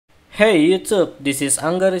Hey YouTube, this is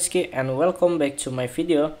Angga Rizky and welcome back to my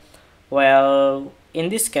video. Well, in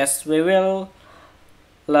this case we will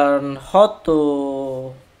learn how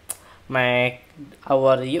to make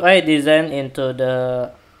our UI design into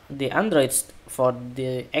the Androids for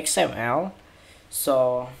the XML.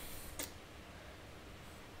 So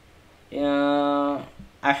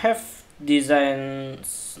I have designed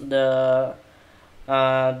the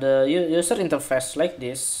user interface like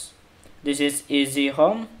this. This is easy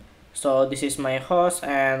home. So this is my host,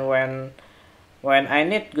 and when I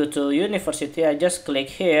need go to university, I just click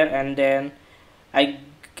here, and then I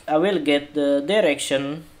will get the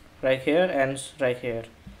direction right here and right here,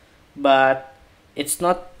 but it's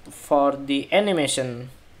not for the animation.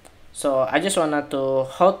 So I just wanted to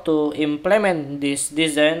how to implement this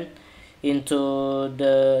design into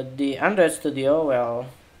the Android Studio. Well,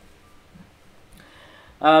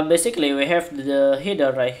 basically we have the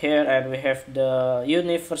header right here, and we have the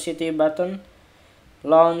university button,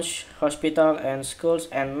 launch, hospital and schools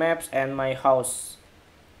and maps and my house.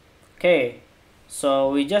 Okay,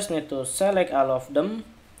 so we just need to select all of them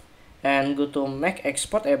and go to make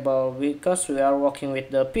exportable because we are working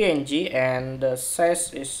with the PNG and the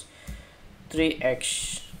size is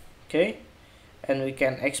 3x. Okay, and we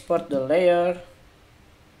can export the layer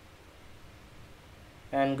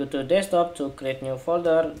and go to desktop to create new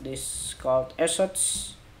folder. This called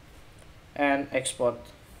assets and export.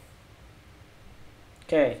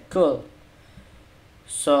 Okay, cool.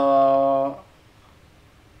 So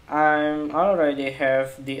I'm already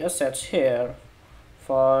have the assets here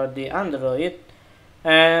for the Android,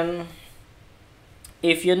 and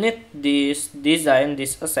if you need this design,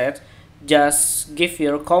 this asset, just give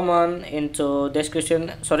your comment into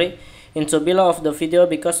description, into below of the video,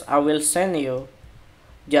 because I will send you.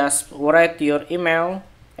 Just write your email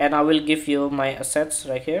and I will give you my assets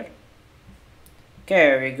right here.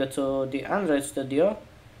 Okay, we go to the Android Studio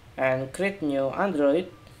and create new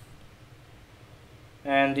Android,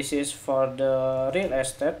 and this is for the real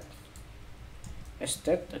estate.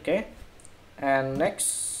 Okay, and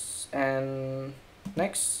next and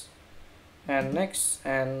next and next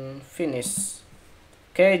and finish.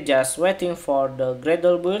 Okay, just waiting for the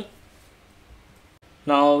Gradle build.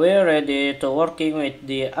 Now we're ready to working with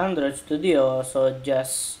the Android Studio, so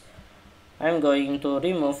I'm going to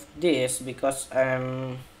remove this because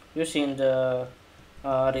I'm using the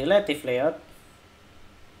relative layout.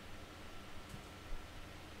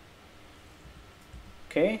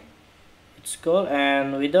 Okay, it's cool,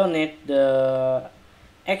 and we don't need the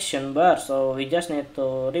action bar, so we just need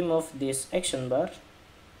to remove this action bar.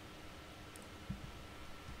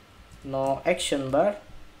 No action bar.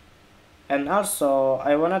 And also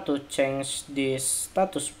I wanted to change this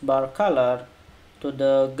status bar color to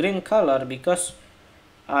the green color because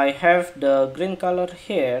I have the green color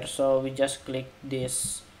here. So we just click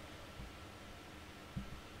this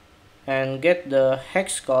and get the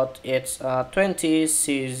hex code. It's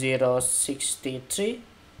 20C063,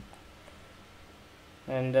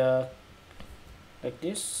 and like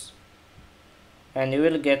this, and you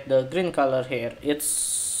will get the green color here.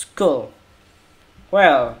 It's cool.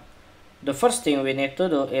 Well, the first thing we need to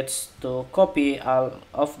do is to copy all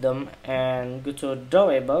of them and go to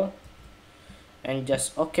drawable and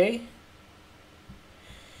just OK.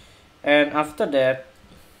 And after that,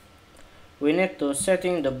 we need to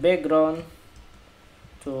setting the background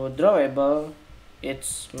to drawable.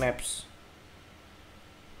 It's maps.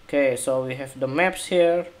 Okay, so we have the maps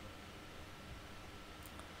here,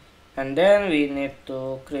 and then we need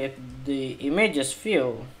to create the images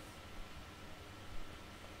view.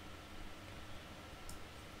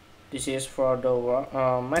 This is for the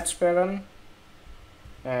match parent,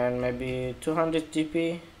 and maybe 200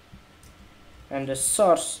 dp, and the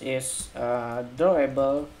source is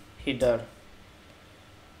drawable header.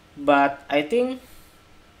 But I think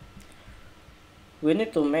we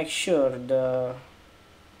need to make sure the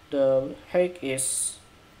height is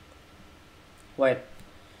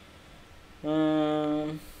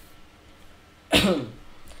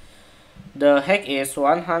the height is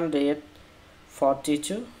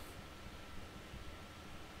 142.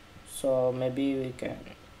 So maybe we can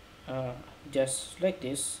just like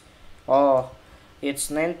this. Oh, it's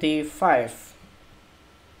 95.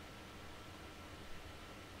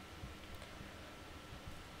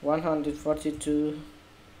 (142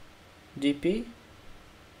 dp),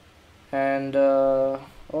 and oh,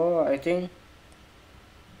 I think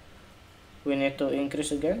we need to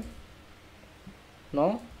increase again.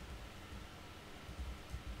 No,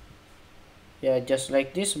 yeah, just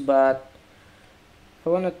like this, but I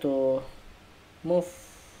wanted to move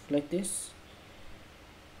like this.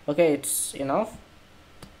 Okay, it's enough.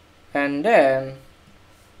 and then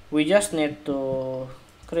we just need to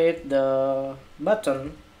create the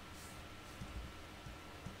button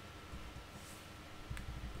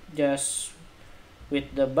just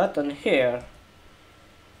with the button here,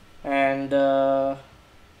 and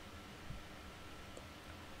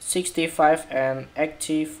 65 and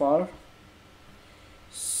 84,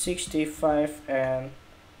 65 and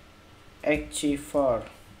 84,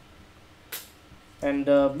 and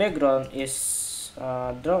the background is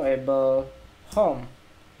drawable home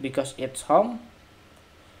because it's home,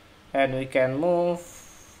 and we can move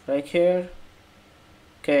right here.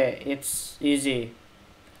 Okay, it's easy,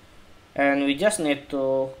 and we just need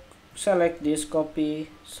to select this copy.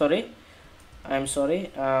 We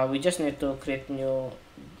just need to create new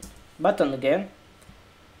button again,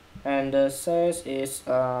 and the size is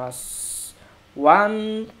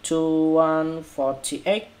 1 to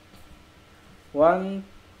 148. 1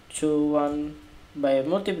 to 1 by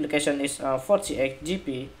multiplication is 48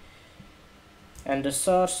 GB, and the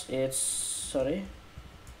source is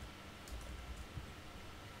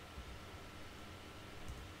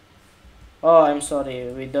I'm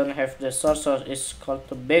sorry, we don't have the source. It's called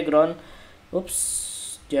the background.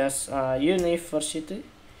 Oops, just university,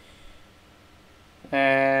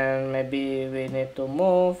 and maybe we need to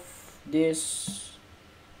move this,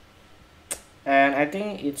 and I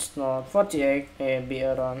think it's not 48, maybe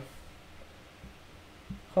around,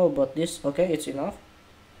 how about this? Okay, it's enough,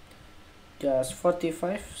 just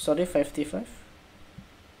 45, 55.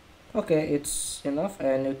 Okay, it's enough,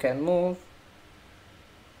 and you can move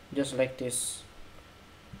just like this.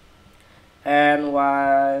 And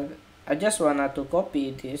while I just wanted to copy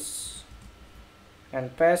this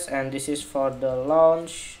and paste, and this is for the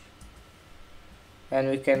launch, and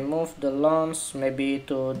we can move the launch maybe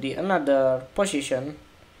to the another position,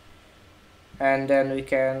 and then we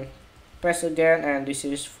can paste again, and this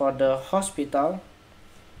is for the hospital,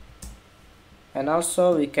 and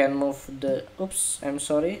also we can move the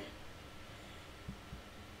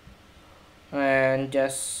and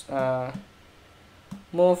just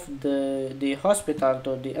move the hospital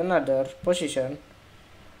to the another position.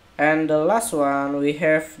 And the last one, we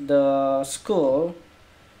have the school,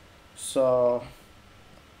 so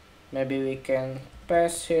maybe we can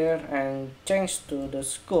paste here and change to the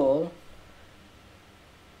school,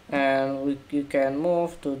 and you can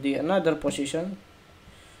move to the another position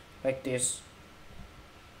like this.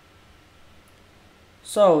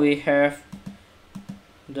 So we have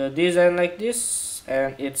the design like this,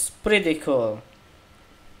 and it's pretty cool.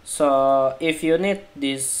 So if you need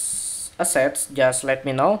these assets, just let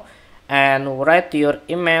me know and write your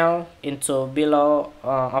email into below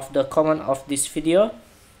of the comment of this video.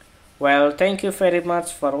 Well, thank you very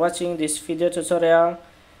much for watching this video tutorial,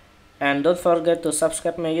 and don't forget to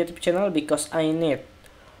subscribe my YouTube channel because I need.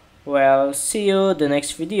 Well, see you the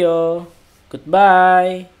next video.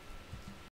 Goodbye.